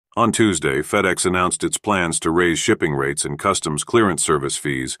On Tuesday, FedEx announced its plans to raise shipping rates and customs clearance service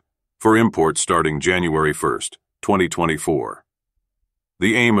fees for imports starting January 1, 2024.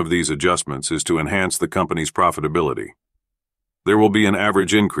 The aim of these adjustments is to enhance the company's profitability. There will be an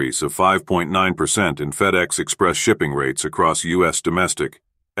average increase of 5.9% in FedEx Express shipping rates across U.S. domestic,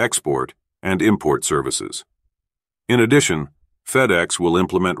 export, and import services. In addition, FedEx will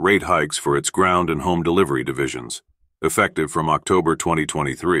implement rate hikes for its ground and home delivery divisions, effective from October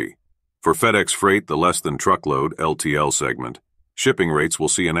 2023. For FedEx Freight, the Less-Than-Truckload (LTL) segment, shipping rates will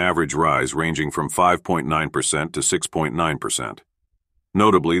see an average rise ranging from 5.9% to 6.9%.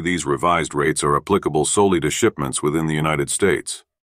 Notably, these revised rates are applicable solely to shipments within the United States.